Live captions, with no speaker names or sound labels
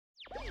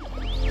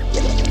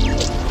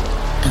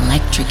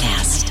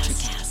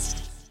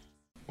Electricast.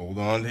 Hold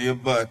on to your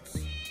butts.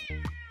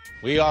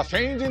 We are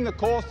changing the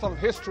course of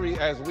history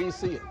as we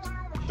see it.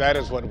 That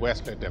is what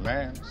Western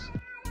demands.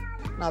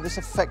 Now, this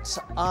affects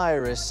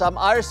Iris.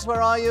 Iris,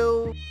 where are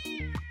you?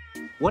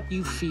 What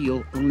you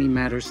feel only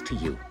matters to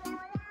you.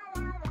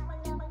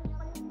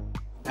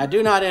 I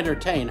do not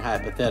entertain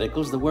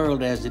hypotheticals. The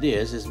world as it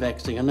is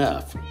vexing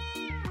enough.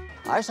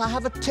 Iris, I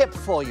have a tip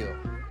for you.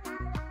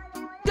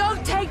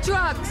 Don't take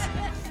drugs!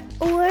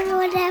 Or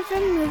whatever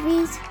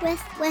movies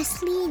with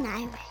Wesley and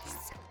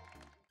Iris.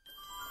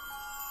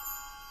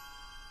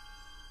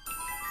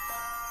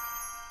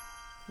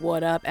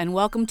 What up, and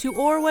welcome to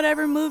Or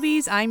Whatever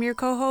Movies. I'm your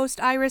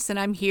co-host, Iris, and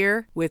I'm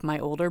here with my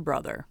older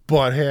brother.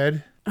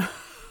 Butthead.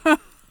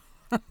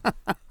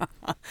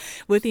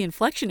 With the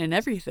inflection and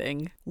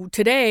everything.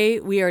 Today,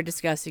 we are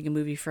discussing a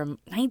movie from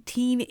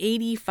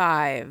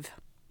 1985.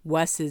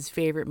 Wes's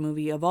favorite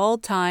movie of all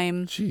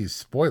time. Jeez,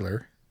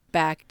 spoiler.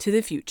 Back to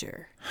the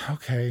Future.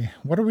 Okay,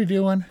 what are we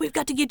doing? We've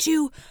got to get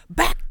you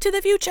back to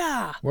the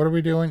future. What are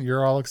we doing?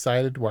 You're all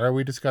excited. Why are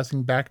we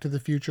discussing Back to the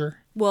Future?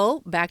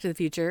 Well, Back to the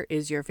Future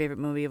is your favorite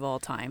movie of all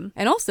time.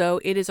 And also,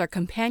 it is our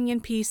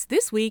companion piece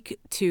this week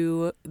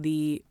to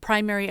the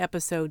primary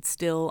episode,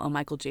 Still, a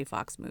Michael J.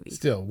 Fox movie.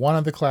 Still, one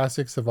of the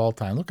classics of all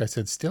time. Look, I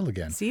said still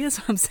again. See, that's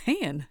what I'm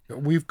saying.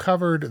 We've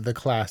covered the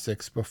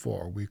classics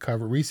before. We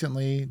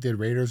recently did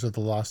Raiders of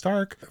the Lost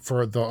Ark.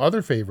 For the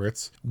other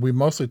favorites, we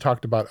mostly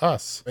talked about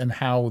Us and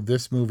how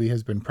this movie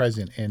has been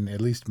present in at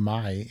least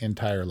my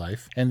entire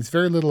life. And it's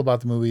very little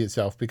about the movie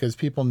itself because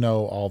people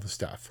know all the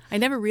stuff. I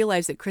never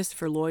realized that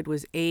Christopher Lloyd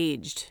was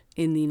aged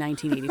in the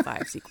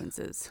 1985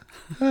 sequences.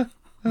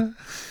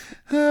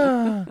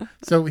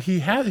 So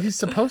he's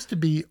supposed to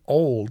be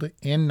old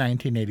in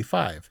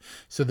 1985,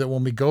 so that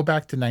when we go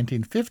back to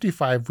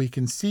 1955, we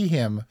can see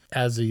him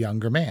as a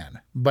younger man.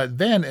 But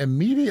then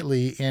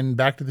immediately in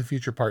Back to the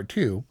Future Part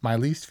 2, my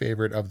least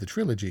favorite of the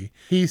trilogy,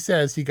 he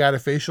says he got a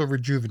facial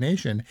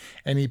rejuvenation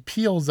and he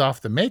peels off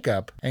the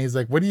makeup and he's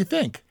like, "What do you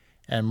think?"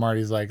 And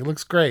Marty's like, "It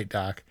looks great,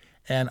 Doc."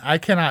 And I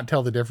cannot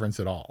tell the difference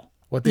at all.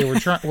 What they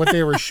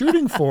were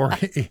shooting for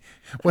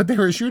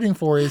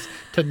is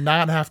to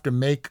not have to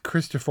make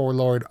Christopher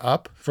Lloyd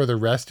up for the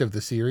rest of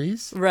the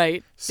series.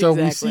 Right. So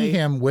exactly. We see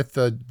him with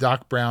the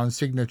Doc Brown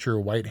signature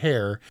white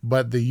hair,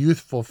 but the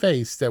youthful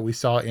face that we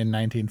saw in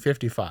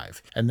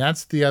 1955. And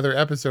that's the other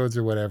episodes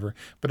or whatever.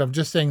 But I'm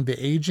just saying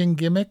the aging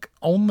gimmick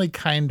only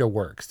kind of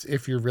works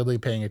if you're really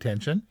paying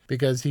attention,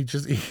 because he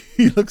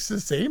looks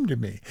the same to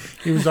me.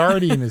 He was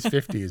already in his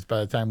 50s by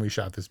the time we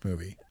shot this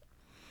movie.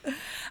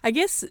 I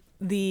guess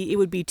it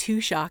would be too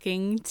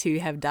shocking to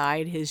have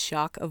dyed his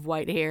shock of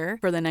white hair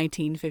for the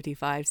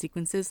 1955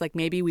 sequences. Like,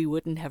 maybe we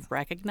wouldn't have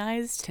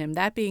recognized him.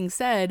 That being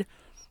said,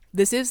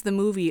 this is the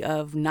movie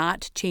of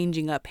not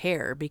changing up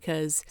hair,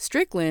 because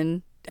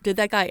Strickland, did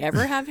that guy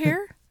ever have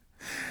hair?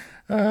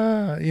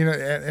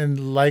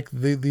 And like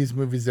these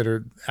movies that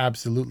are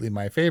absolutely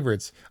my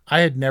favorites, I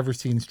had never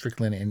seen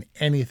Strickland in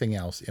anything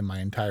else in my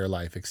entire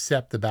life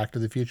except the Back to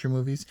the Future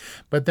movies.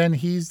 But then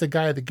he's the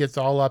guy that gets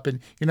all up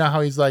in, you know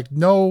how he's like,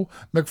 "No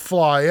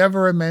McFly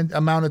ever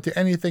amounted to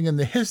anything in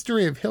the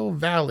history of Hill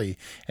Valley,"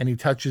 and he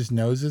touches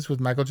noses with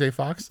Michael J.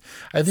 Fox.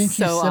 I think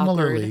he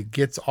similarly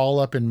gets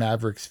all up in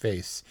Maverick's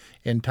face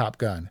in Top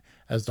Gun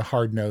as the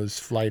hard-nosed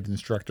flight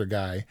instructor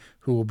guy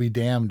who will be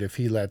damned if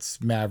he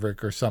lets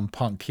Maverick or some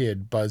punk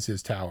kid buzz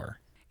his tower.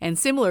 And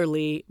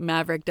similarly,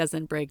 Maverick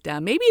doesn't break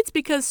down. Maybe it's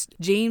because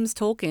James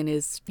Tolkien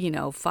is,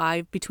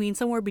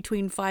 somewhere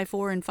between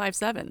 5'4" and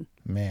 5'7".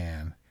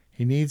 Man,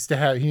 he needs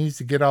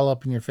to get all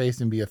up in your face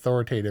and be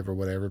authoritative or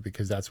whatever,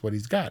 because that's what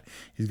he's got.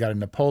 He's got a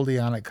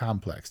Napoleonic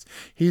complex.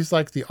 He's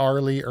like the R.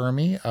 Lee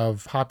Ermey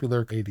of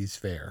popular 80s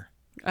fare.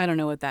 I don't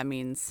know what that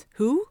means.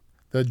 Who?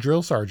 The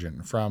drill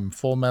sergeant from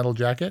Full Metal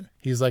Jacket.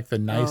 He's like the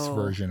nice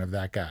version of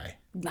that guy.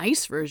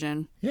 Nice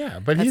version? Yeah,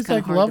 but That's he's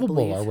like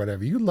lovable or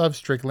whatever. You love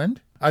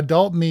Strickland.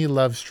 Adult me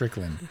loves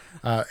Strickland.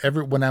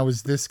 When I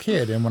was this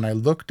kid and when I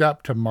looked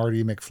up to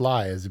Marty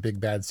McFly as a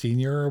big bad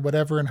senior or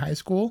whatever in high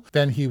school,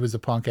 then he was a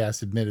punk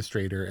ass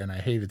administrator and I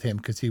hated him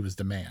because he was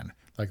the man,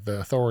 like the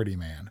authority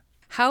man.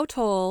 How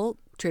tall,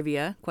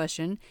 trivia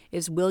question,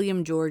 is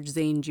William George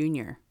Zane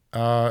Jr.?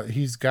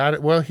 He's got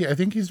it. Well, I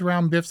think he's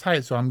around Biff's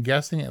height, so I'm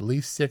guessing at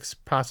least 6,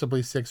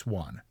 possibly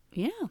 6'1".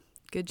 Yeah,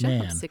 good job.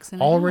 Man,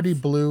 6.5. already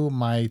blew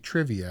my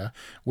trivia,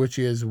 which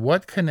is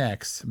what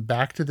connects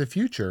Back to the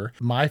Future,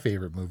 my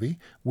favorite movie,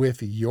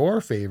 with your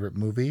favorite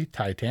movie,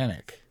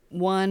 Titanic.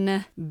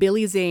 One,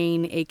 Billy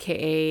Zane,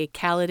 a.k.a.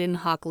 Kaladin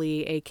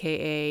Hockley,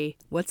 a.k.a.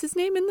 what's his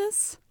name in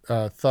this?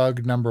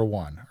 Thug number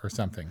 1 or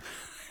something.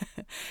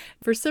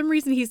 For some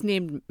reason, he's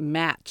named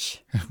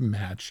Match.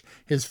 Match.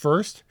 His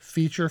first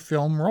feature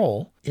film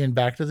role in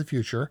Back to the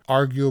Future,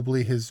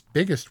 arguably his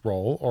biggest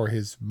role or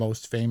his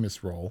most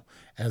famous role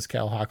as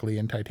Cal Hockley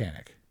in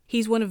Titanic.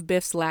 He's one of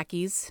Biff's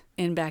lackeys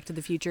in Back to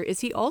the Future. Is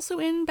he also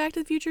in Back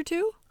to the Future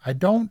too? I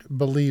don't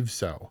believe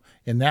so.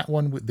 In that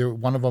one,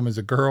 one of them is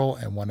a girl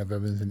and one of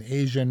them is an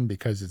Asian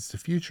because it's the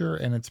future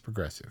and it's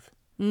progressive.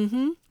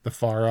 The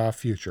Far Off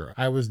Future.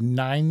 I was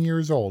 9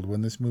 years old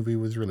when this movie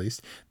was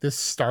released. This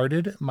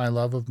started my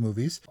love of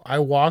movies. I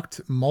walked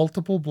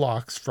multiple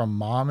blocks from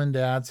mom and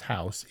dad's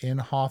house in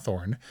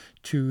Hawthorne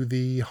to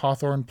the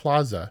Hawthorne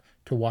Plaza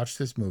to watch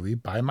this movie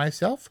by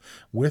myself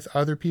with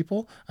other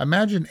people.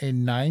 Imagine a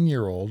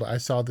 9-year-old. I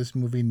saw this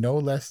movie no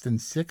less than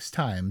 6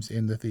 times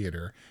in the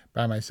theater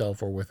by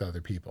myself or with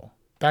other people.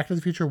 Back to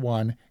the Future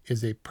 1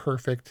 is a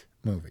perfect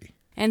movie.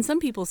 And some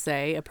people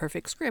say a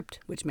perfect script,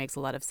 which makes a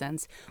lot of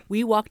sense.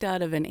 We walked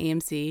out of an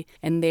AMC,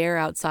 and there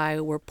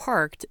outside were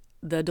parked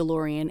the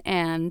DeLorean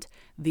and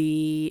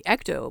the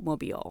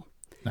Ectomobile.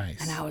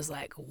 Nice. And I was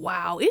like,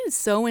 wow, it is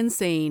so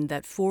insane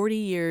that 40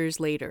 years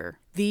later,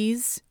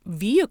 these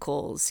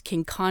vehicles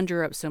can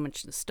conjure up so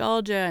much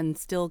nostalgia and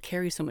still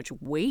carry so much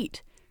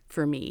weight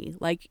for me.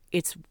 Like,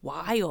 it's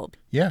wild.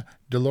 Yeah.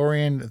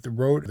 DeLorean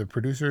wrote the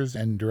producers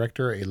and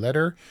director a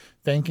letter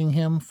thanking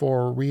him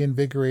for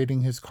reinvigorating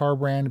his car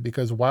brand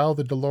because while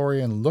the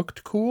DeLorean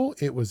looked cool,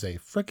 it was a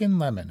frickin'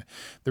 lemon.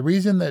 The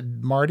reason that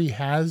Marty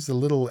has the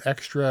little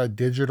extra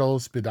digital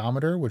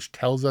speedometer, which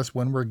tells us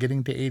when we're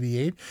getting to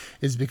 88,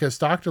 is because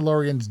stock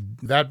DeLoreans,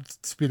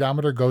 that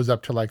speedometer goes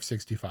up to like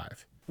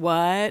 65.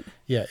 What?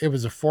 Yeah, it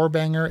was a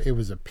 4-banger. It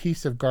was a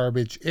piece of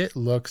garbage. It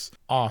looks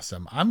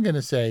awesome. I'm going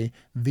to say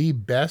the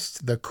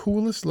best, the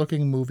coolest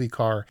looking movie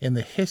car in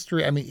the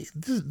history. I mean,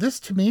 this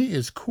to me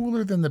is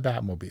cooler than the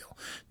Batmobile.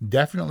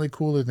 Definitely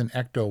cooler than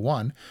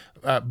Ecto-1.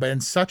 But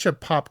in such a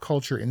pop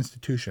culture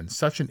institution,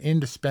 such an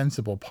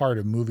indispensable part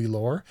of movie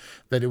lore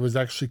that it was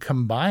actually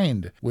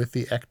combined with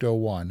the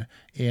Ecto-1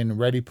 in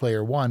Ready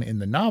Player One in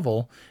the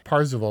novel.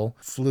 Parzival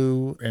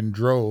flew and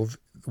drove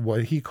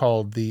what he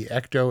called the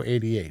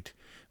Ecto-88.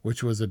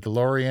 Which was a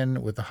DeLorean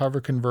with a hover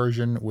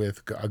conversion with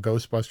a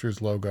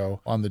Ghostbusters logo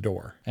on the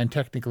door. And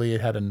technically it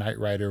had a Knight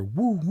Rider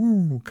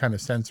woo-woo kind of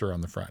sensor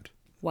on the front.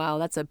 Wow,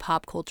 that's a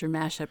pop culture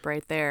mashup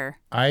right there.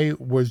 I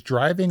was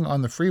driving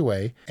on the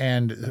freeway,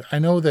 and I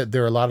know that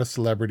there are a lot of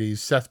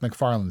celebrities. Seth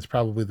MacFarlane's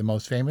probably the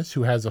most famous,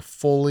 who has a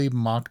fully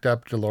mocked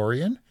up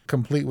DeLorean,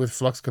 complete with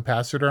flux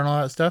capacitor and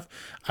all that stuff.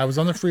 I was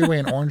on the freeway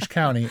in Orange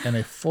County, and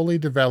a fully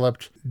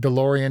developed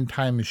DeLorean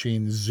time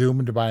machine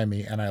zoomed by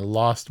me, and I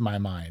lost my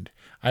mind.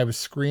 I was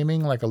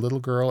screaming like a little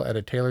girl at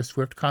a Taylor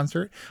Swift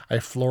concert. I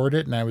floored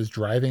it, and I was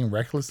driving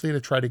recklessly to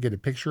try to get a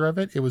picture of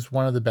it. It was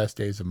one of the best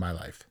days of my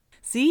life.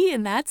 See,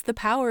 and that's the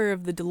power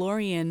of the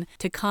DeLorean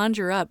to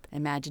conjure up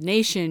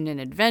imagination and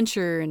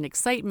adventure and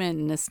excitement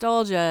and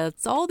nostalgia.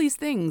 It's all these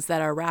things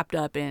that are wrapped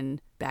up in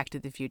Back to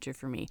the Future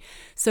for me.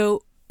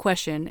 So,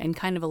 question, and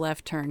kind of a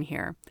left turn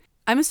here.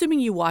 I'm assuming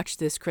you watched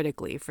this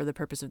critically for the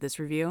purpose of this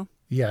review?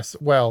 Yes.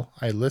 Well,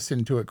 I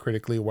listened to it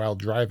critically while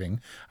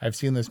driving. I've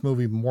seen this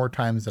movie more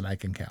times than I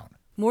can count.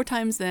 More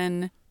times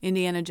than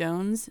Indiana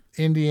Jones?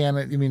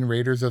 Indiana, you mean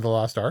Raiders of the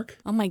Lost Ark?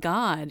 Oh my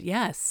God,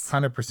 yes.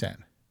 100%.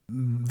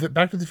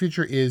 Back to the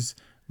Future is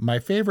my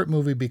favorite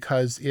movie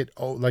because it,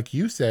 like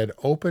you said,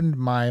 opened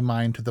my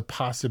mind to the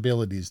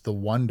possibilities, the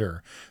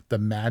wonder, the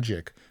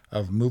magic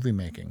of movie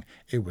making.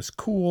 It was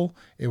cool.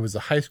 It was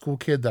a high school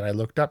kid that I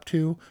looked up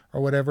to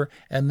or whatever.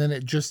 And then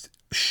it just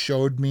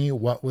showed me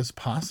what was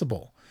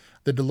possible.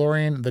 The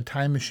DeLorean, the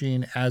time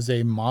machine as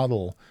a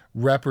model,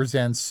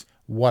 represents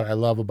what I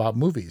love about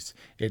movies.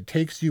 It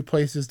takes you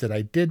places that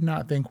I did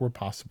not think were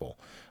possible.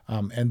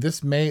 And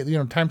this may,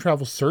 time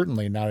travel is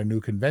certainly not a new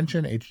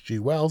convention, H.G.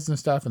 Wells and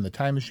stuff, and the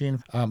time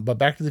machine. But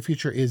Back to the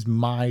Future is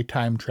my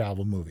time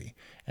travel movie.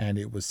 And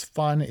it was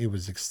fun. It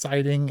was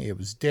exciting. It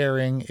was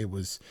daring. It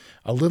was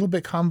a little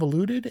bit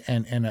convoluted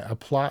and a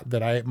plot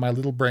that my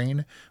little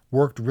brain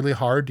worked really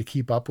hard to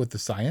keep up with the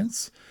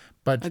science.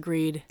 But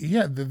agreed.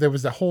 Yeah, there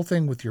was that whole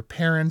thing with your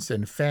parents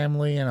and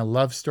family and a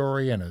love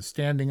story and a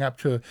standing up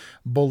to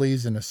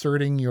bullies and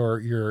asserting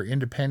your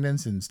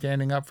independence and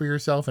standing up for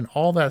yourself, and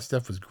all that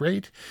stuff was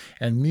great.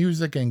 And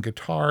music and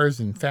guitars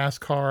and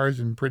fast cars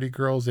and pretty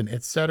girls and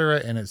et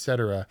cetera and et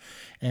cetera.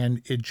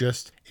 And it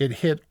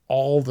hit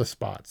all the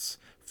spots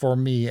for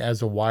me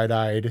as a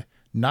wide-eyed,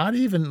 not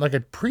even like a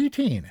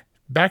preteen.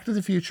 Back to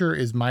the Future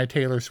is my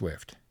Taylor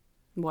Swift.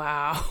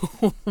 Wow.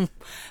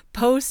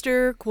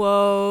 Poster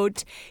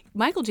quote.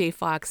 Michael J.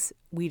 Fox,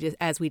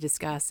 as we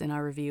discussed in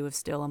our review of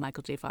Still, a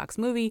Michael J. Fox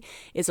movie,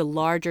 is a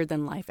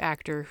larger-than-life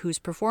actor whose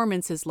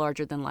performance is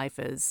larger than life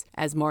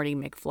as Marty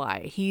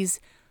McFly.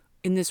 He's,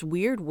 in this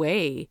weird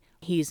way,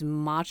 he's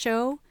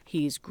macho,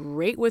 he's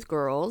great with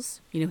girls,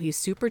 he's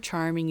super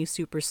charming, he's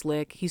super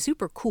slick, he's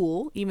super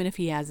cool, even if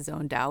he has his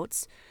own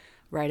doubts,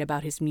 right,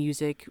 about his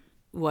music,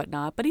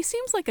 whatnot. But he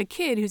seems like a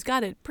kid who's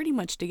got it pretty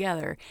much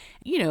together.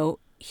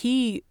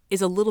 He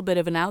is a little bit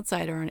of an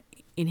outsider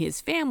in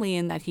his family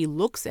in that he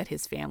looks at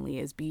his family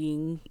as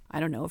being, I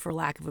don't know, for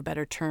lack of a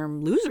better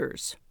term,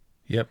 losers.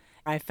 Yep.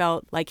 I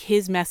felt like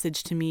his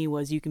message to me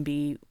was you can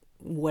be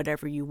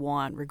whatever you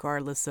want,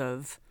 regardless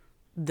of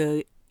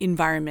the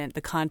environment,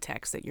 the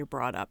context that you're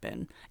brought up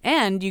in.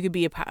 And you could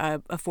be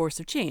a force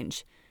of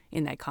change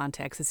in that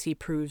context, as he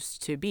proves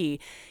to be,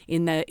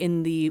 in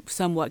the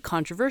somewhat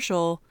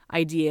controversial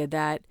idea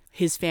that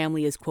his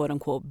family is quote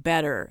unquote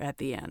better at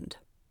the end.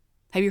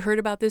 Have you heard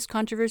about this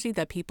controversy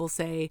that people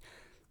say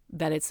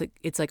that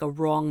it's like a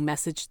wrong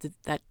message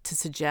that to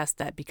suggest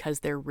that because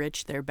they're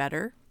rich, they're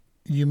better?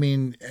 You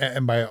mean,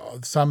 and by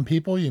some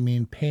people, you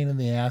mean pain in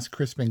the ass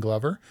Crispin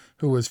Glover,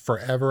 who was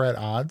forever at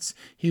odds.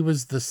 He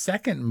was the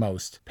second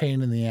most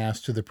pain in the ass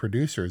to the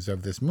producers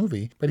of this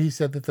movie, but he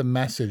said that the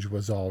message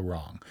was all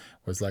wrong.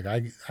 Was like,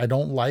 I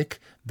don't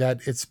like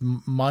that it's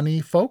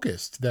money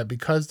focused, that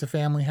because the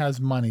family has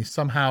money,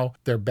 somehow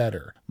they're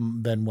better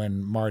than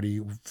when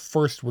Marty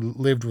first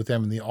lived with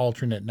them in the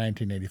alternate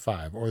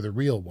 1985 or the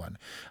real one.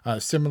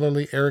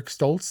 Similarly, Eric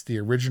Stoltz, the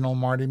original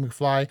Marty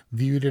McFly,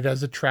 viewed it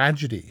as a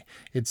tragedy.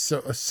 It's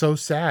so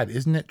sad.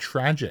 Isn't it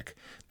tragic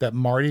that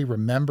Marty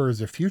remembers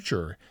a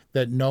future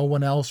that no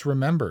one else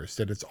remembers,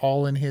 that it's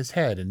all in his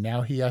head, and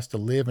now he has to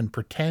live and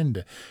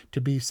pretend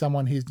to be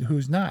someone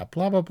who's not,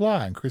 blah, blah,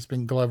 blah. And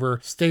Crispin Glover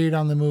stayed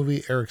on the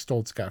movie. Eric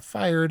Stoltz got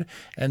fired.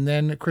 And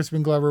then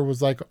Crispin Glover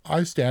was like,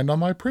 I stand on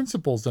my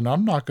principles, and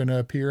I'm not going to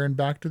appear in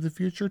Back to the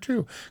Future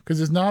 2, because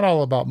it's not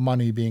all about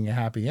money being a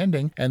happy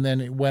ending. And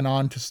then it went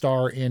on to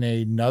star in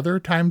another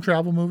time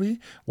travel movie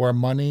where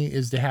money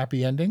is the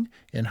happy ending,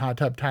 in Hot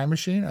Tub Time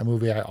Machine, a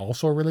movie I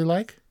also really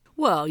like.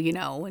 Well,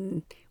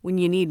 when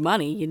you need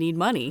money, you need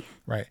money.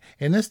 Right.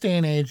 In this day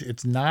and age,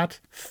 it's not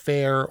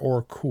fair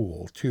or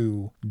cool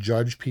to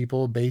judge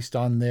people based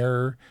on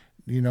their,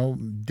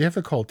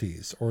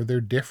 difficulties or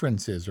their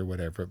differences or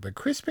whatever. But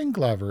Crispin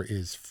Glover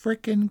is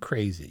freaking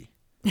crazy.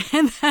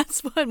 And that's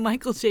what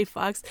Michael J.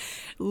 Fox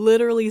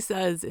literally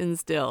says in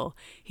Still.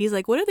 He's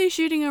like, what are they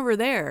shooting over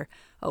there?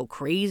 Oh,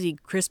 crazy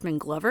Crispin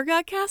Glover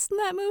got cast in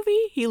that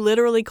movie? He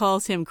literally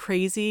calls him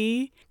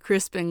crazy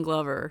Crispin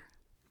Glover.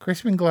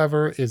 Crispin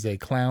Glover is a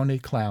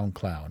clowny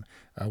clown,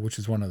 which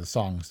is one of the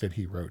songs that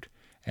he wrote.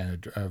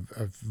 And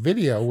a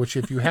video, which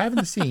if you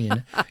haven't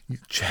seen,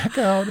 check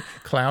out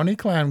Clowny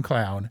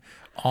Clown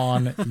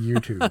on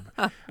YouTube.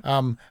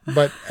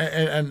 But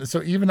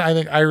so even I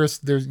think,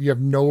 Iris, you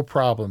have no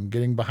problem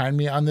getting behind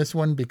me on this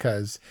one,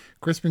 because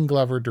Crispin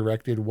Glover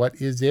directed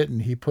What Is It?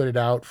 And he put it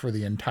out for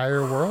the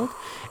entire world.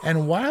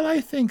 And while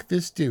I think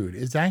this dude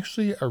is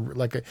actually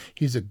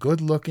he's a good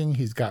looking,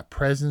 he's got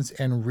presence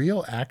and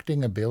real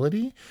acting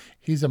ability,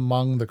 he's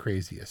among the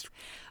craziest.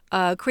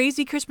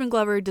 Crazy Crispin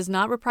Glover does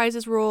not reprise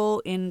his role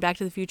in Back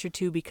to the Future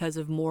 2 because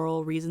of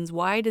moral reasons.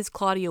 Why does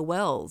Claudia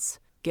Wells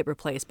get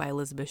replaced by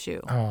Elizabeth Shue?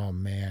 Oh,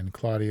 man,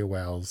 Claudia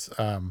Wells.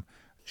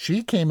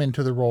 She came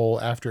into the role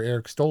after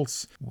Eric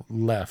Stoltz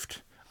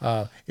left.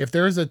 If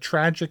there's a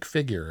tragic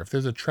figure, if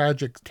there's a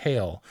tragic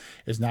tale,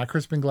 it's not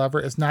Crispin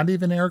Glover. It's not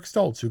even Eric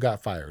Stoltz, who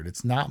got fired.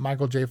 It's not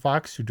Michael J.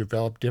 Fox, who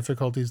developed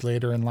difficulties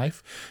later in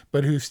life,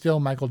 but who's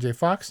still Michael J.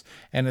 Fox.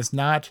 And it's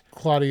not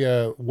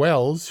Claudia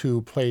Wells,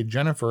 who played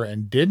Jennifer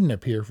and didn't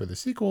appear for the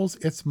sequels.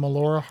 It's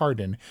Melora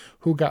Hardin,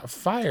 who got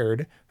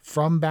fired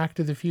from Back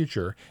to the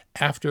Future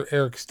after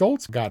Eric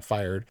Stoltz got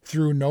fired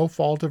through no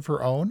fault of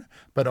her own,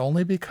 but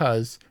only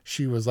because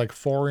she was like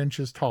 4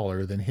 inches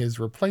taller than his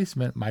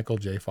replacement, Michael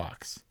J.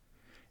 Fox.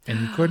 And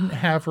you couldn't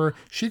have her.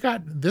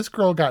 This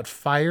girl got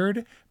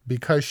fired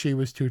because she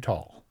was too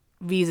tall.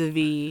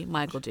 Vis-a-vis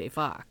Michael J.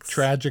 Fox.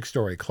 Tragic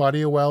story.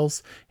 Claudia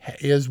Wells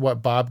is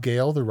what Bob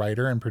Gale, the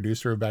writer and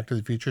producer of Back to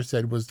the Future,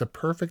 said was the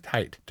perfect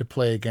height to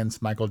play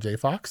against Michael J.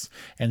 Fox,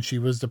 and she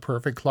was the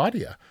perfect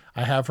Claudia.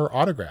 I have her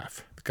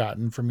autograph,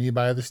 gotten for me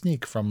by the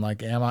sneak from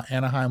like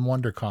Anaheim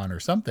WonderCon or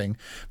something,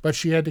 but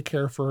she had to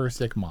care for her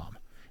sick mom.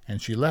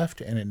 And she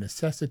left, and it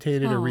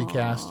necessitated a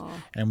recast,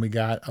 and we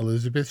got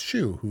Elizabeth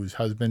Shue, whose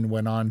husband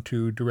went on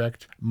to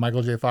direct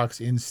Michael J. Fox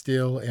in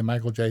Still, a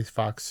Michael J.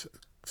 Fox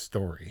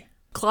story.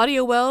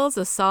 Claudia Wells,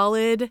 a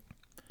solid,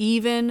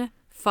 even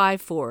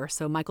 5'4".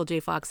 So Michael J.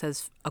 Fox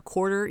has a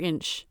 1/4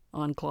 inch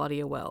on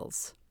Claudia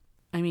Wells.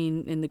 I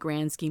mean, in the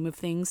grand scheme of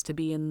things, to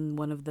be in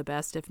one of the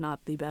best, if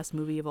not the best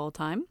movie of all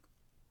time.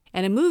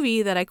 And a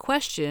movie that I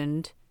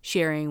questioned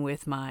sharing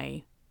with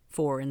my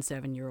 4- and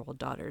 7-year-old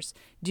daughters.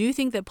 Do you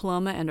think that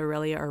Paloma and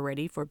Aurelia are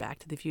ready for Back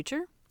to the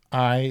Future?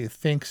 I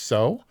think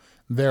so.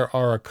 There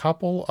are a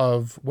couple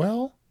of,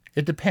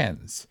 it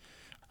depends.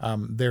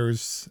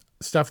 There's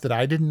stuff that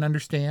I didn't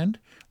understand,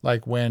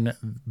 like when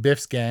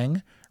Biff's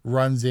gang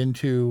runs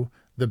into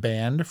the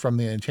band from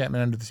the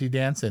Enchantment Under the Sea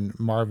dance and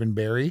Marvin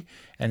Berry,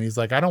 and he's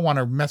like, I don't want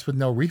to mess with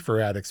no reefer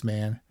addicts,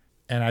 man.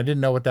 And I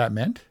didn't know what that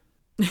meant.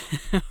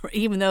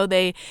 even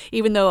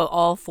though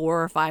all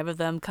 4 or 5 of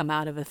them come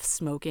out of a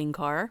smoking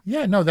car.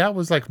 Yeah, no, that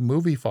was like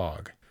movie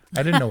fog.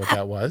 I didn't know what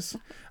that was.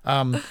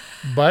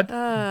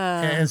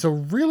 And so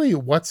really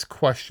what's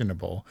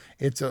questionable,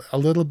 it's a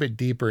little bit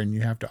deeper, and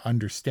you have to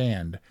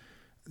understand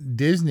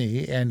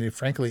Disney, and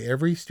frankly,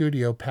 every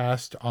studio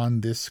passed on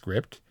this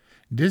script.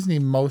 Disney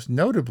most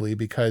notably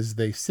because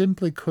they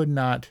simply could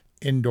not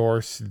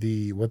endorse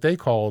what they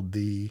called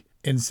the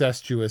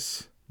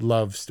incestuous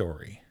love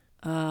story.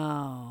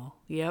 Oh,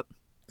 yep.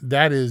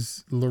 That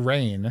is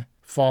Lorraine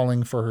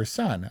falling for her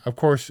son. Of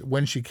course,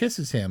 when she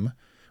kisses him,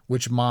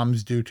 which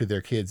moms do to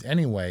their kids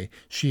anyway,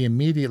 she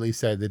immediately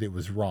said that it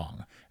was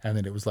wrong and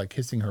that it was like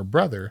kissing her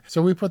brother.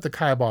 So we put the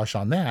kibosh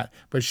on that.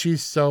 But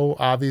she's so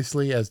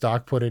obviously, as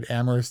Doc put it,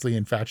 amorously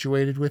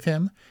infatuated with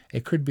him.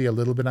 It could be a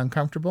little bit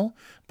uncomfortable.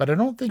 But I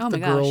don't think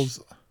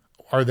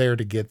are there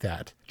to get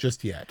that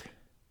just yet.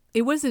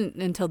 It wasn't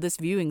until this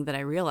viewing that I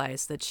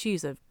realized that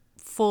she's a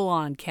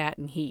full-on cat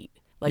in heat.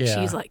 Like, Yeah.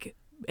 she's like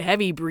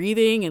heavy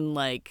breathing and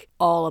like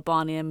all up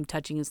on him,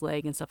 touching his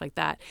leg and stuff like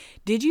that.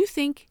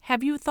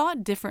 Have you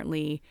thought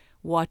differently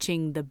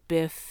watching the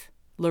Biff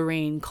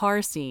Lorraine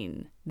car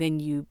scene than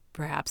you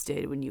perhaps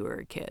did when you were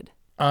a kid?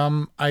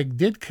 I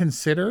did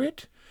consider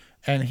it,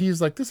 and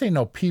he's like, this ain't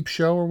no peep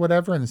show or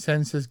whatever, and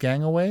sends his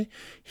gang away.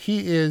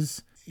 He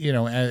is,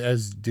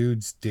 as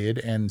dudes did,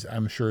 and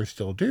I'm sure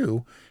still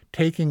do,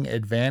 taking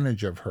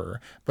advantage of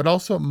her. But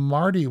also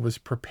Marty was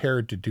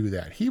prepared to do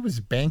that. He was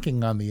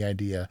banking on the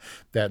idea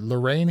that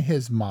Lorraine,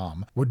 his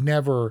mom, would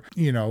never,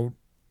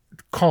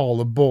 call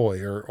a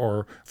boy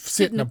or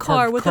sit in a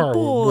car parked with car a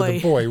boy. with a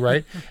boy,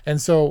 right? And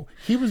so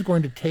he was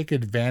going to take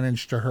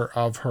advantage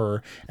of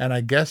her, and I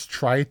guess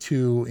try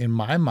to, in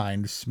my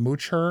mind,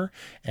 smooch her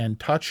and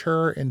touch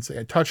her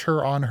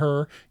on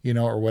her,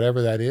 or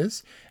whatever that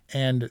is.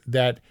 And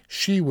that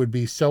she would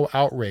be so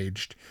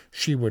outraged,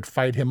 she would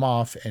fight him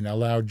off and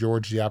allow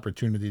George the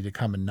opportunity to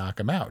come and knock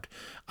him out.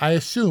 I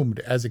assumed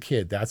as a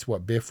kid that's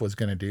what Biff was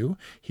going to do.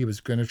 He was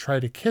going to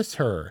try to kiss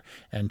her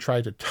and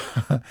try to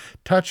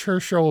touch her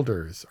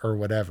shoulders or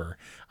whatever.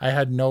 I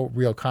had no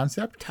real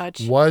concept.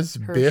 Was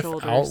Biff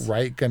shoulders.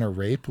 outright going to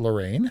rape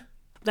Lorraine?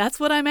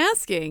 That's what I'm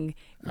asking.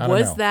 I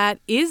don't know.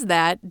 Is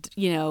that,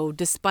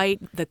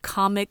 despite the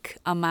comic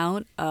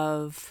amount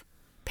of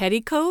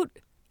petticoat,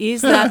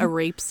 is that a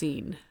rape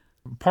scene?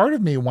 Part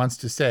of me wants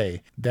to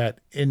say that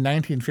in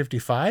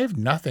 1955,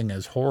 nothing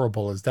as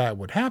horrible as that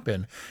would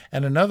happen.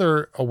 And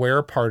another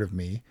aware part of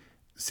me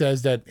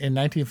says that in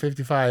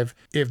 1955,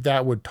 if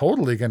that would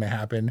totally going to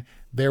happen,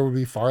 there would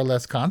be far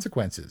less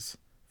consequences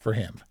for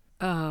him.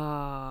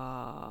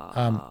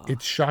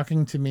 It's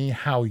shocking to me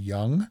how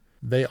young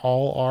they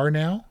all are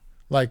now.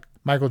 Like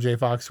Michael J.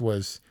 Fox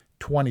was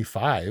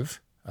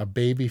 25, a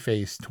baby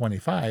face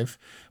 25.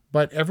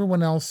 But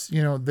everyone else,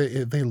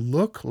 they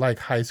look like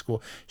high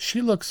school.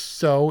 She looks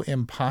so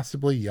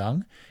impossibly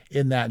young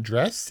in that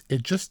dress.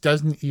 It just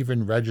doesn't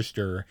even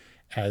register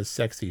as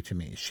sexy to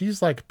me. She's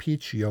like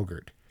peach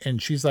yogurt,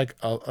 and she's like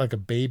a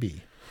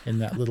baby in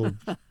that little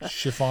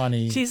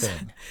chiffon-y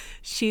thing.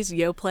 She's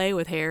Yoplait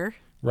with hair.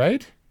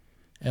 Right?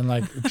 And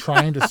like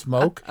trying to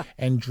smoke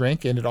and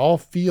drink, and it all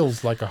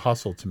feels like a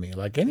hustle to me.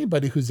 Like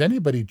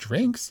anybody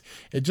drinks,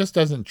 it just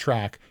doesn't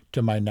track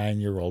to my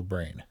 9-year-old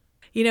brain.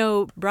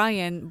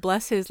 Brian,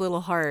 bless his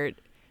little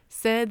heart,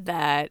 said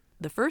that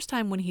the first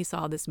time when he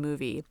saw this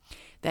movie,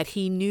 that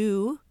he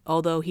knew,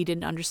 although he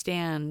didn't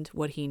understand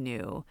what he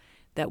knew,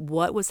 that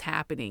what was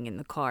happening in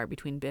the car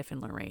between Biff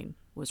and Lorraine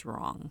was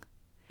wrong.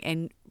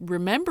 And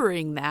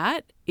remembering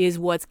that is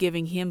what's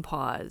giving him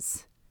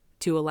pause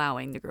to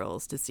allowing the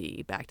girls to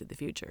see Back to the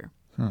Future.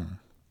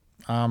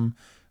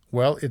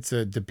 Well, it's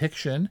a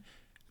depiction,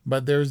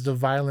 but there's the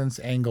violence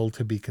angle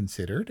to be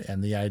considered,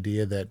 and the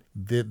idea that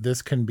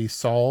this can be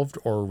solved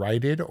or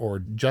righted or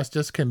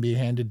justice can be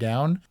handed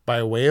down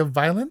by way of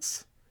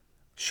violence.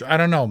 I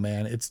don't know,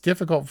 man. It's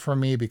difficult for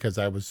me because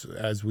I was,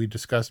 as we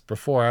discussed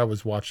before, I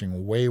was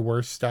watching way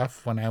worse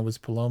stuff when I was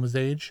Paloma's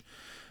age.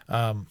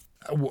 In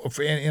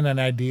an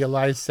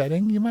idealized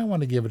setting, you might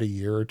want to give it a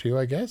year or two,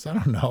 I guess. I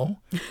don't know.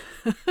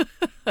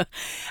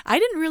 I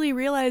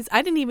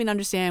didn't even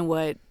understand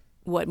what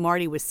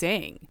Marty was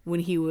saying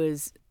when he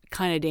was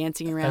kind of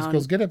dancing around. High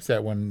schools get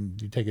upset when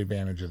you take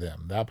advantage of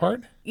them. That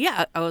part?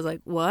 Yeah. I was like,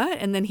 what?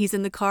 And then he's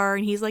in the car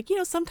and he's like,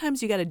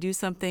 sometimes you got to do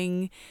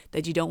something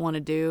that you don't want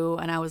to do.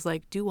 And I was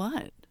like, do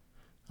what?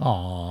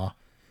 Aw.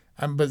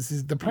 But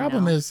the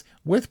problem is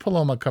with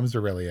Paloma comes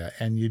Aurelia,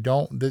 and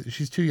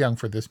she's too young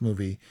for this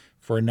movie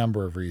for a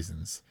number of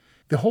reasons.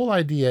 The whole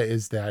idea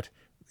is that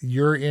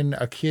you're in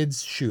a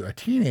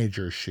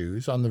teenager's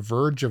shoes on the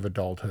verge of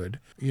adulthood,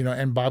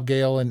 and Bob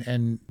Gale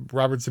and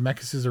Robert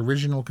Zemeckis'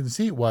 original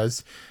conceit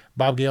was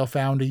Bob Gale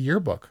found a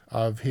yearbook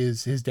of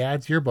his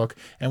dad's yearbook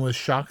and was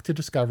shocked to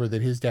discover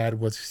that his dad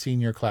was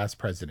senior class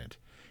president.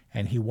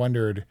 And he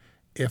wondered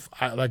if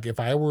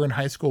I were in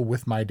high school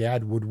with my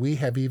dad, would we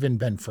have even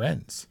been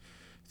friends?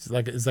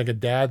 It's like a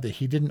dad that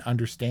he didn't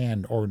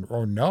understand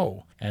or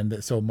know.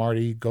 And so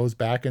Marty goes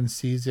back and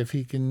sees if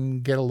he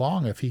can get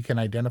along, if he can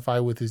identify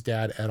with his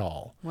dad at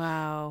all.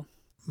 Wow.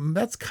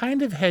 That's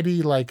kind of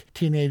heady, like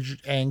teenage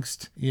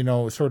angst,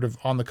 sort of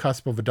on the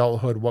cusp of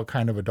adulthood. What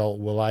kind of adult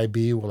will I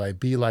be? Will I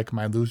be like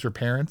my loser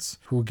parents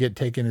who get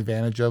taken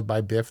advantage of by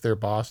Biff, their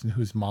boss, and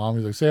whose mom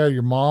is like, say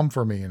your mom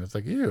for me. And it's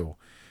like, ew.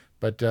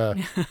 But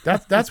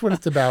that's what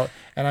it's about.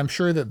 And I'm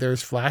sure that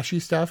there's flashy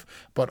stuff,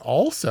 but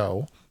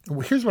also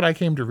here's what I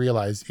came to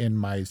realize in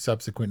my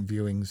subsequent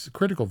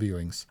critical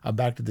viewings of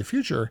Back to the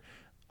Future.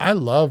 I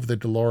love the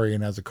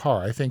DeLorean as a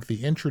car. I think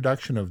the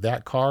introduction of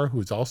that car,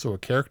 who's also a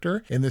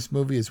character in this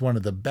movie, is one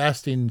of the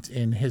best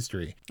in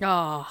history.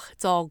 Oh,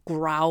 it's all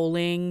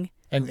growling.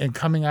 And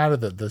coming out of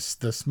the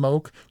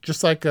smoke,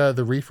 just like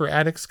the reefer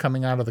addicts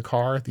coming out of the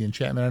car at the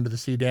Enchantment Under the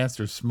Sea dance,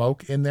 there's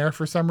smoke in there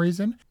for some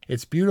reason.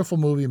 It's beautiful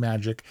movie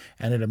magic,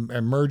 and it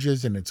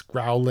emerges and it's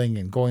growling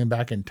and going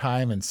back in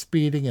time and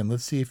speeding and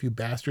let's see if you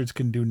bastards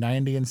can do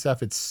 90 and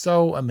stuff. It's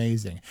so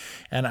amazing.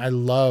 And I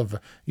love,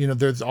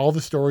 there's all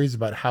the stories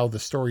about how the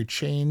story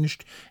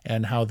changed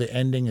and how the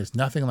ending is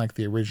nothing like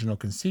the original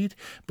conceit,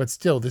 but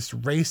still this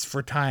race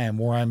for time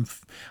where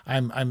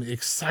I'm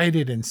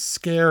excited and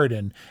scared,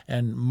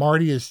 and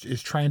Marty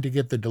is trying to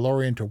get the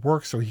DeLorean to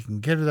work so he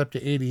can get it up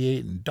to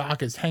 88, and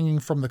Doc is hanging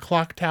from the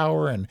clock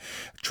tower and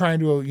trying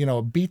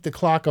to beat the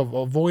clock,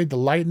 avoid the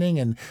lightning,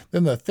 and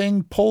then the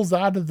thing pulls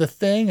out of the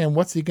thing, and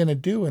what's he gonna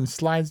do, and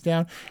slides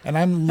down, and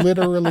I'm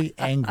literally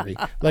angry.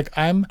 Like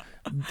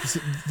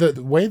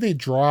the way they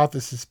draw out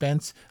the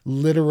suspense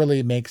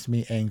literally makes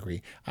me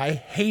angry. I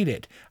hate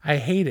it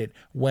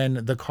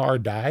when the car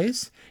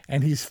dies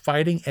and he's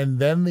fighting and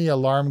then the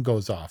alarm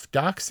goes off.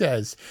 Doc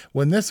says,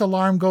 when this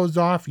alarm goes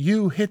off,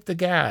 you hit the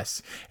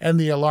gas, and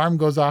the alarm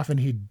goes off and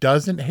he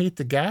doesn't hit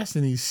the gas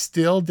and he's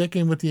still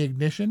dicking with the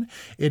ignition.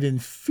 It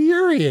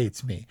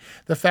infuriates me.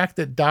 The fact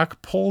that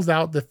Doc pulls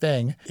out the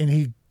thing and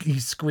he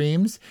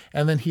screams,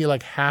 and then he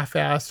like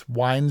half-ass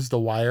winds the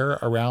wire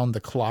around the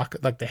clock,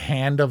 like the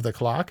hand of the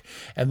clock,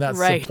 and that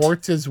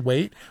supports his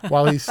weight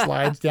while he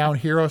slides down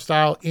hero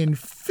style,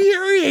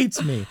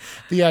 infuriates me.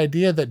 The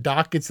idea that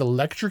Doc gets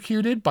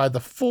electrocuted by the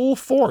full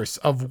force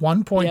of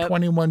 1.21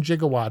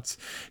 gigawatts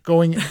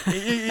going,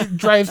 it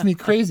drives me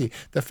crazy.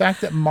 The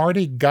fact that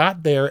Marty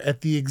got there at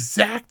the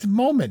exact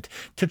moment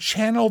to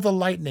channel the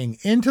lightning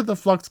into the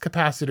flux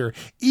capacitor,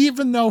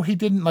 even though he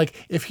didn't,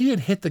 if he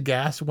had hit the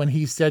gas when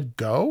he said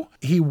go,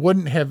 he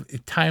wouldn't have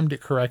timed it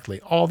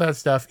correctly. All that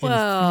stuff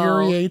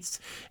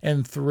infuriates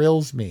and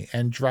thrills me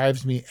and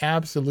drives me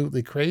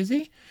absolutely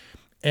crazy.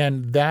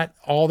 And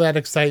all that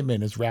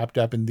excitement is wrapped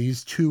up in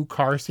these two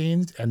car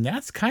scenes, and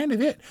that's kind of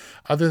it.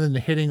 Other than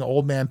hitting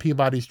Old Man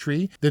Peabody's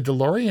tree, the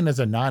DeLorean is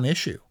a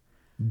non-issue.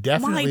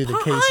 Definitely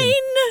the case.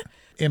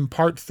 In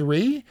part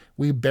 3,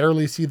 we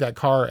barely see that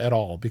car at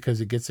all because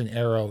it gets an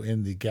arrow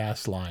in the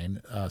gas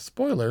line.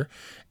 Spoiler,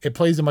 it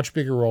plays a much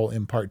bigger role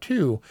in part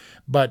 2,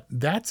 but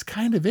that's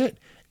kind of it.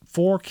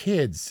 For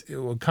kids,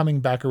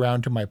 coming back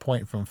around to my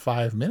point from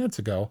 5 minutes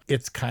ago,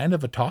 it's kind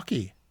of a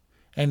talkie.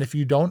 And if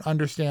you don't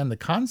understand the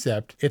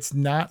concept, it's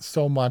not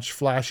so much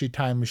flashy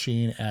time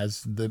machine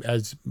as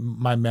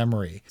my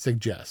memory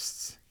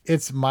suggests.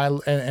 It's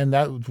and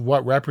that's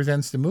what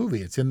represents the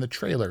movie. It's in the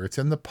trailer. It's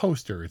in the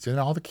poster. It's in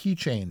all the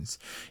keychains.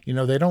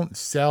 They don't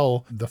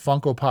sell the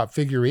Funko Pop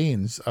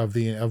figurines of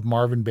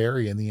Marvin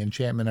Berry and the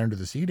Enchantment Under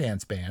the Sea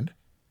Dance Band.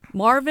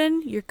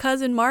 Marvin, your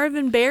cousin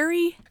Marvin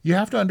Berry? You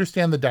have to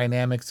understand the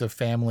dynamics of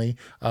family,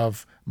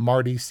 of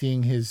Marty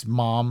seeing his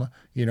mom,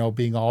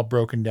 being all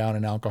broken down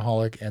and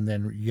alcoholic, and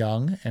then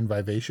young and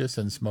vivacious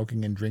and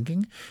smoking and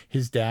drinking.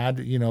 His dad,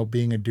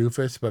 being a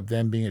doofus, but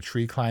then being a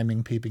tree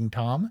climbing peeping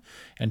Tom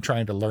and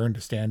trying to learn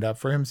to stand up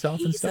for himself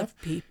and stuff.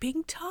 He's a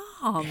peeping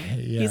Tom.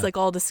 Yeah. He's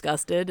all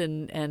disgusted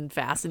and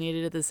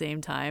fascinated at the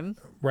same time.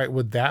 Right.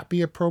 Would that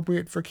be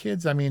appropriate for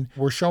kids? I mean,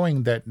 we're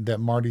showing that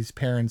Marty's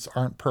parents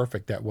aren't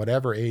perfect at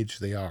whatever age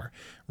they are.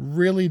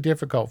 Really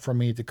difficult for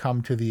me to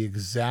come to the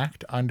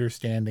exact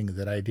understanding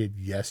that I did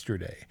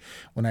yesterday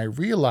when I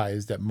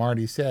realized that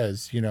Marty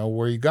says, where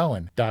are you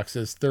going? Doc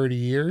says 30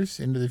 years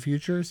into the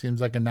future.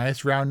 Seems like a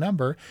nice round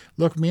number.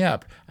 Look me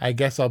up. I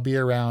guess I'll be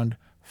around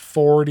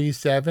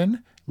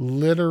 47.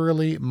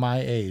 Literally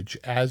my age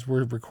as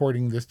we're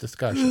recording this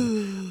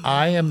discussion.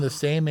 I am the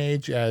same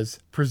age as,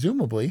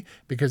 presumably,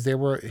 because they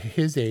were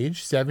his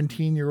age,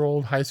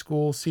 17-year-old high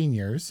school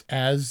seniors,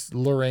 as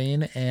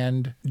Lorraine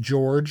and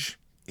George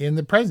in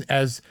the present.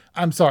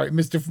 I'm sorry,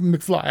 Mr.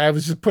 McFly, I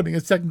was just putting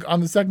on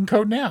the second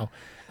coat now.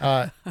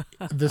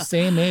 The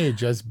same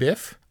age as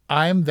Biff.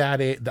 I'm that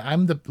age.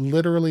 I'm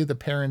literally the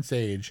parents'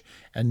 age,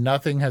 and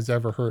nothing has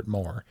ever hurt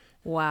more.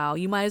 Wow,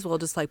 you might as well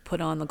just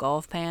put on the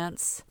golf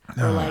pants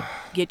or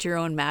get your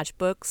own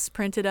matchbooks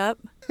printed up.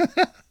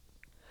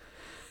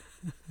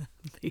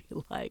 Be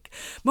like,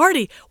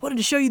 Marty, wanted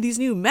to show you these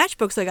new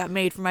matchbooks I got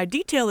made for my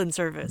detailing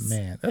service.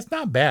 Man, that's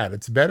not bad.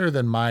 It's better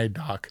than my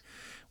Doc,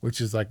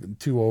 which is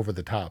too over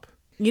the top.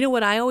 You know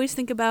what I always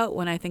think about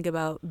when I think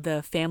about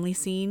the family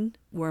scene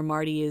where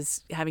Marty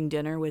is having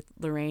dinner with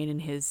Lorraine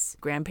and his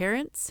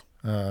grandparents?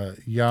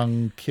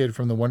 Young kid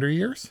from the Wonder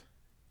Years?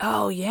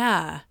 Oh,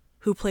 yeah.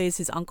 Who plays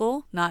his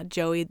uncle? Not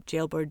Joey,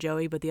 Jailbird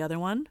Joey, but the other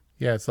one?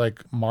 Yeah, it's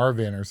like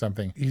Marvin or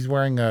something. He's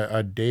wearing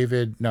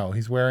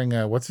he's wearing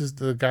what's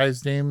the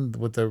guy's name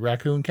with the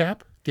raccoon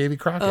cap? Davy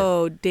Crockett.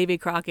 Oh, Davy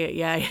Crockett.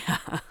 Yeah.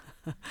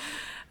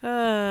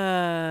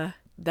 That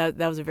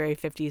was a very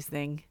 50s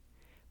thing.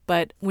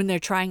 But when they're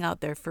trying out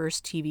their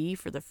first TV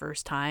for the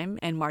first time,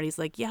 and Marty's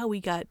like, yeah,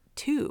 we got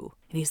 2.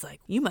 And he's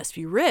like, you must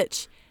be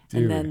rich.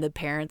 Dude. And then the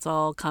parents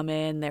all come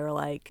in. They were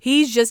like,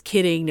 he's just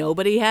kidding.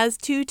 Nobody has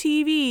 2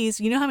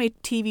 TVs. You know how many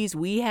TVs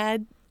we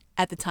had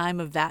at the time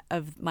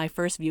of my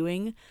first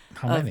viewing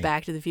of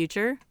Back to the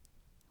Future?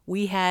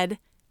 We had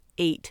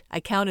 8.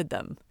 I counted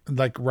them.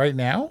 Like right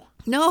now?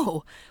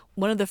 No.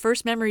 One of the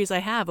first memories I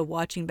have of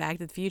watching Back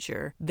to the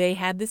Future, they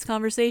had this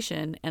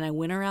conversation and I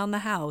went around the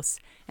house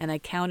and I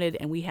counted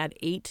and we had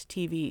 8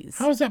 TVs.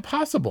 How is that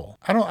possible?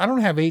 I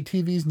don't have 8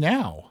 TVs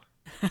now.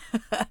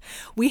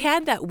 We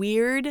had that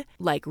weird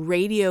like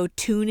radio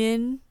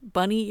tune-in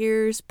bunny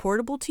ears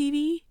portable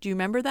TV. Do you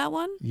remember that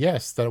one?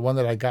 Yes, that one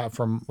that I got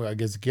from, I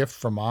guess, gift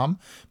from Mom,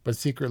 but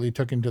secretly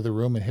took into the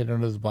room and hid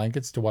under the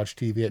blankets to watch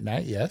TV at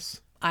night.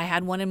 Yes. I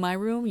had one in my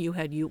room. You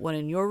had one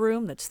in your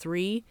room. That's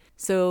 3.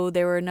 So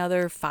there were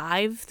another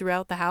 5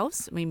 throughout the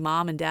house. I mean,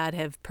 Mom and Dad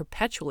have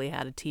perpetually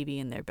had a TV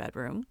in their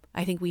bedroom.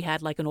 I think we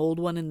had like an old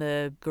one in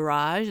the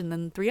garage and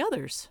then 3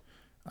 others.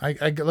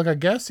 I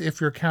guess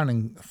if you're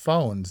counting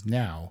phones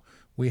now,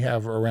 we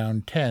have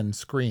around 10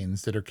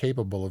 screens that are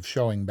capable of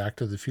showing Back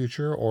to the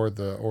Future or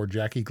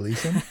Jackie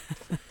Gleason.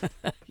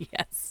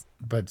 Yes.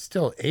 But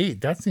still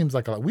 8, that seems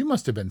like a lot. We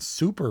must have been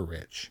super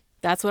rich.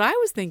 That's what I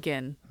was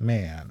thinking.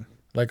 Man.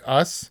 Like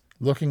us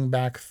looking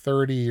back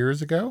 30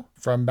 years ago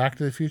from Back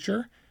to the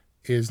Future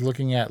is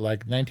looking at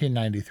like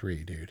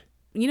 1993, dude.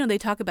 You know, they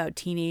talk about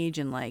teenage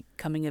and like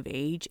coming of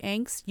age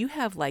angst. You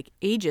have like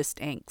ageist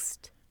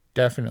angst.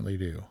 Definitely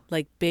do.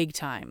 Like big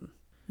time.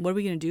 What are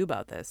we going to do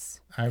about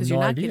this? I have Because no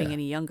you're not idea. getting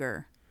any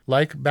younger.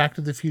 Like Back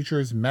to the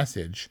Future's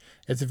message,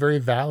 it's a very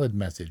valid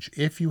message.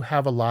 If you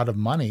have a lot of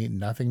money,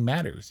 nothing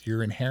matters.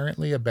 You're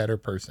inherently a better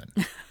person.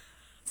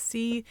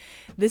 See,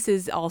 this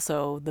is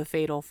also the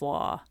fatal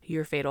flaw,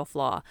 your fatal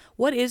flaw.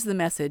 What is the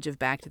message of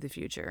Back to the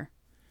Future?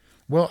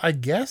 Well, I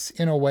guess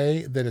in a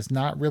way that it's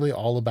not really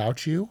all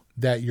about you,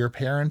 that your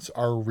parents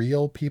are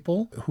real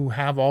people who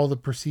have all the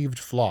perceived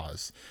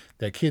flaws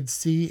that kids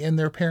see in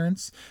their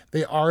parents.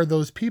 They are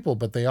those people,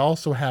 but they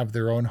also have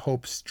their own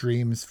hopes,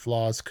 dreams,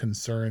 flaws,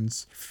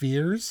 concerns,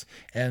 fears,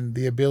 and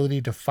the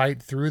ability to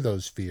fight through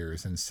those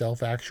fears and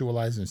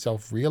self-actualize and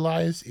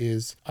self-realize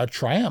is a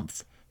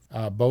triumph.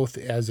 Both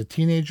as a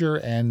teenager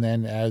and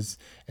then as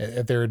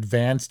at their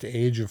advanced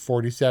age of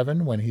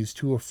 47, when he's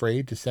too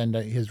afraid to send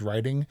his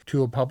writing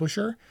to a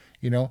publisher,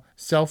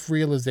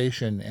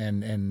 self-realization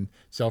and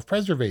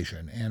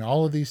self-preservation and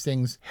all of these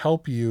things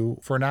help you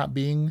for not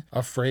being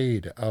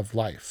afraid of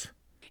life.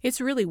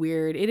 It's really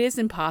weird. It is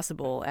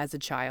impossible as a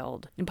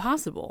child,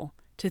 impossible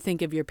to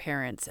think of your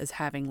parents as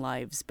having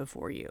lives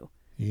before you.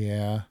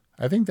 Yeah.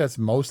 I think that's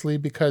mostly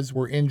because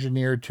we're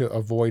engineered to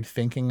avoid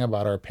thinking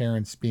about our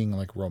parents being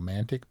like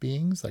romantic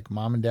beings, like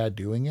Mom and Dad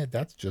doing it.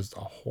 That's just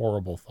a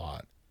horrible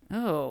thought.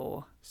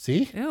 Oh.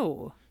 See?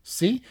 Ew.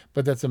 See?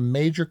 But that's a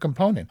major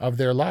component of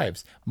their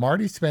lives.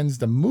 Marty spends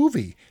the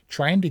movie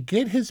trying to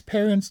get his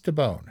parents to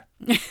bone.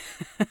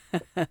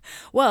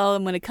 Well,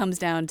 and when it comes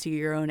down to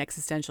your own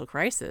existential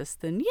crisis,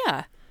 then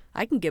yeah,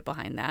 I can get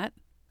behind that.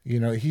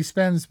 He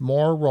spends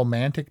more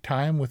romantic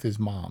time with his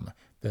mom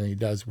than he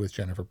does with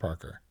Jennifer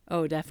Parker.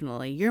 Oh,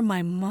 definitely. You're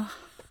my ma.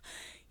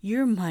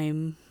 You're my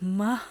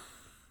ma.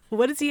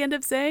 What does he end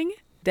up saying?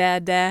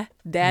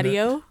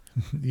 Daddy-o?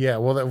 Yeah,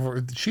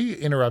 well, she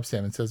interrupts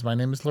him and says, "My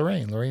name is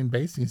Lorraine. Lorraine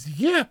Bates." And he says,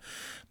 "Yeah,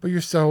 but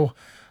you're so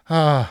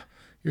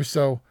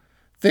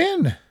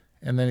thin."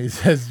 And then he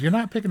says, "You're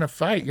not picking a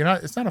fight.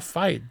 It's not a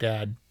fight,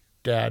 Daddy-o."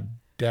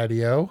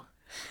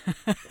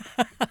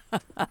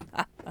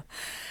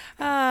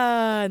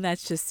 And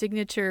that's just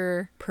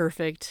signature,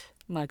 perfect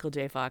Michael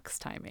J. Fox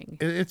timing.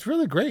 It's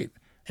really great.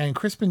 And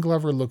Crispin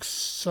Glover looks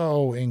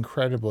so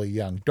incredibly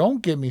young.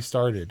 Don't get me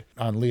started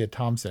on Leah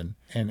Thompson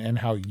and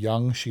how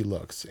young she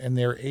looks. And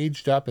they're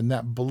aged up, and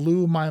that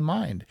blew my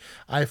mind.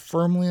 I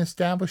firmly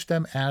established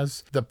them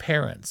as the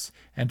parents,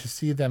 and to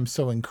see them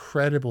so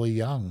incredibly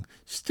young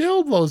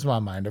still blows my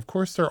mind. Of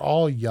course, they're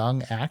all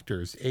young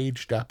actors,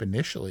 aged up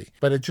initially.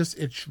 But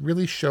it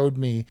really showed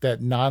me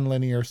that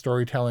nonlinear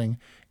storytelling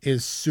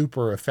is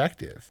super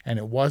effective. And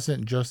it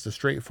wasn't just a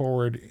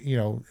straightforward,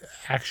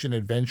 action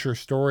adventure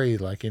story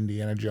like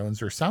Indiana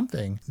Jones or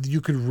something.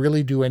 You could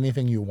really do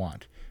anything you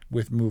want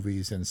with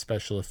movies and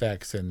special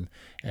effects and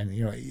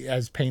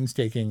as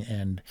painstaking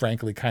and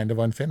frankly kind of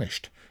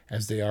unfinished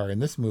as they are in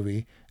this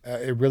movie,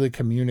 it really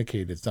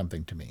communicated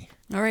something to me.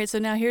 All right, so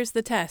now here's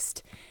the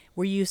test.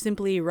 Were you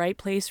simply right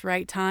place,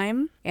 right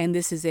time, and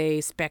this is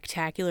a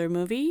spectacular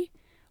movie?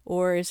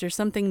 Or is there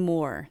something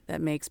more that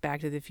makes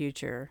Back to the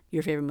Future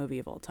your favorite movie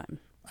of all time?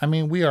 I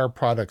mean, we are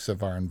products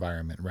of our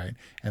environment, right?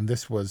 And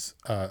this was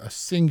a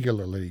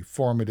singularly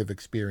formative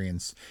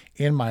experience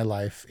in my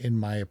life, in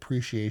my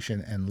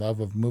appreciation and love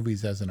of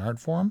movies as an art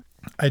form.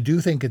 I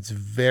do think it's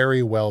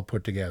very well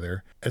put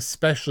together,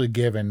 especially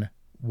given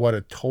what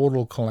a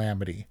total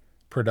calamity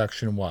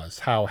production was,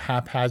 how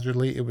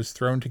haphazardly it was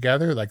thrown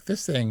together. Like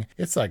this thing,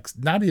 it's like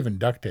not even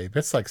duct tape,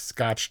 it's like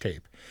Scotch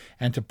tape.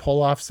 And to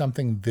pull off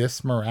something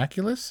this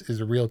miraculous is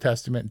a real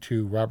testament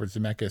to Robert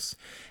Zemeckis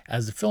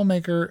as a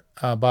filmmaker,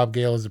 Bob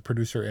Gale as a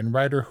producer and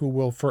writer, who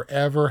will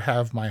forever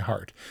have my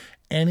heart.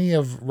 Any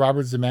of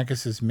Robert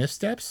Zemeckis'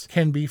 missteps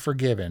can be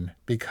forgiven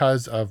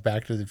because of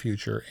Back to the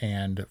Future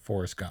and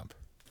Forrest Gump.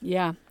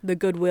 Yeah, the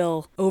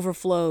goodwill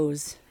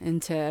overflows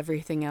into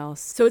everything else.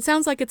 So it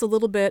sounds like it's a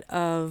little bit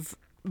of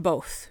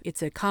both.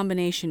 It's a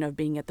combination of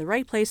being at the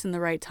right place in the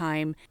right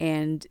time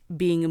and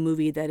being a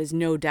movie that is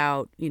no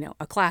doubt,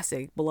 a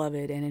classic,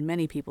 beloved, and in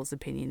many people's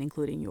opinion,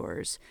 including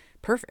yours,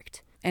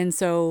 perfect. And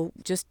so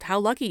just how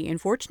lucky and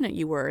fortunate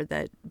you were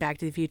that Back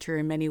to the Future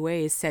in many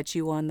ways set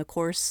you on the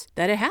course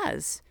that it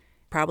has.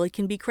 Probably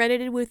can be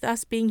credited with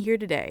us being here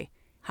today.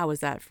 How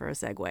was that for a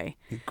segue?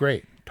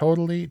 Great.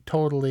 Totally.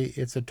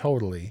 It's a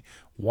totally.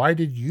 Why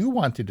did you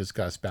want to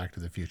discuss Back to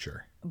the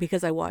Future?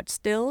 Because I watched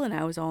Still and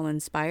I was all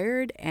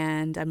inspired,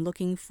 and I'm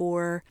looking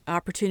for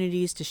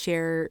opportunities to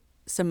share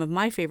some of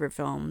my favorite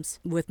films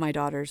with my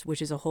daughters,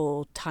 which is a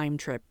whole time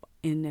trip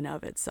in and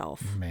of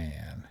itself.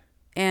 Man.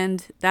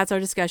 And that's our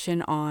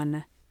discussion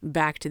on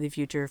Back to the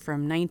Future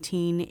from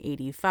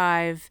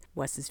 1985,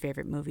 Wes's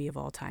favorite movie of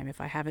all time, if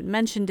I haven't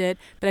mentioned it.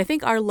 But I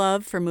think our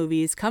love for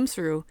movies comes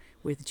through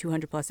with the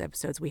 200 plus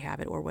episodes we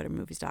have at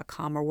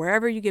orwhatevermovies.com or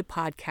wherever you get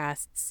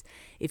podcasts.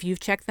 If you've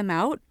checked them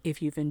out,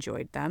 if you've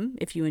enjoyed them,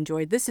 if you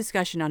enjoyed this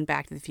discussion on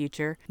Back to the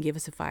Future, give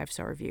us a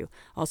 5-star review.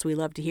 Also, we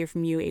love to hear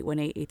from you,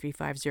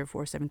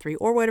 818-835-0473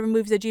 or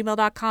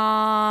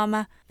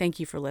whatevermovies@gmail.com. Thank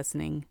you for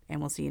listening, and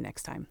we'll see you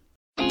next time.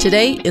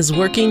 Today is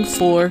working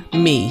for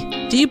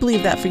me. Do you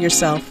believe that for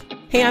yourself?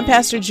 Hey, I'm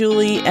Pastor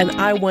Julie, and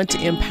I want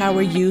to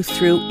empower you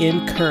through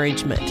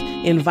encouragement.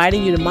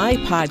 Inviting you to my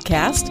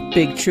podcast,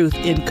 Big Truth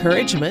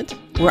Encouragement,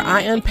 where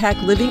I unpack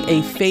living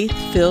a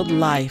faith-filled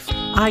life.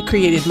 I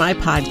created my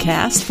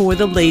podcast for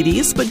the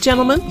ladies, but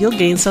gentlemen, you'll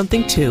gain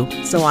something too.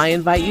 So I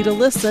invite you to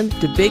listen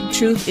to Big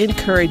Truth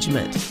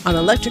Encouragement on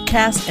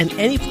Electricast and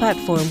any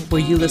platform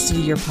where you listen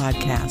to your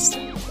podcast.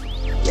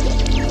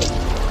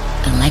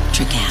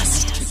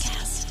 Electricast.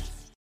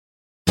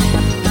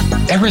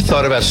 Ever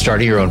thought about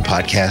starting your own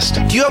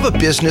podcast? Do you have a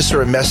business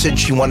or a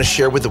message you want to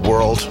share with the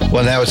world?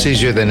 Well, now it's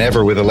easier than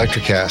ever with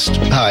Electricast.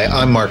 Hi,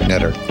 I'm Mark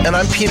Netter. And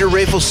I'm Peter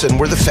Rafelson.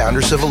 We're the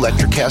founders of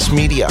Electricast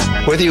Media.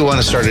 Whether you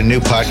want to start a new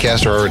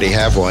podcast or already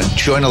have one,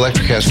 join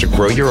Electricast to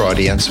grow your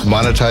audience,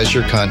 monetize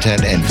your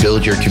content, and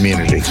build your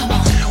community.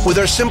 With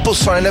our simple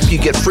sign-up, you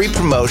get free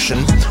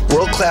promotion,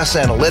 world-class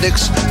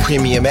analytics,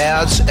 premium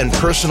ads, and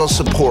personal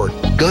support.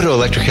 Go to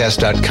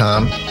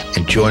electricast.com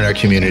and join our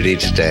community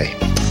today.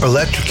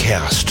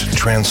 Electricast.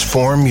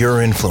 Transform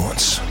your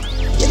influence.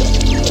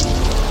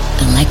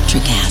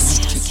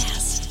 Electricast.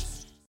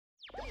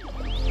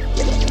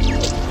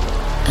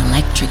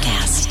 Electricast.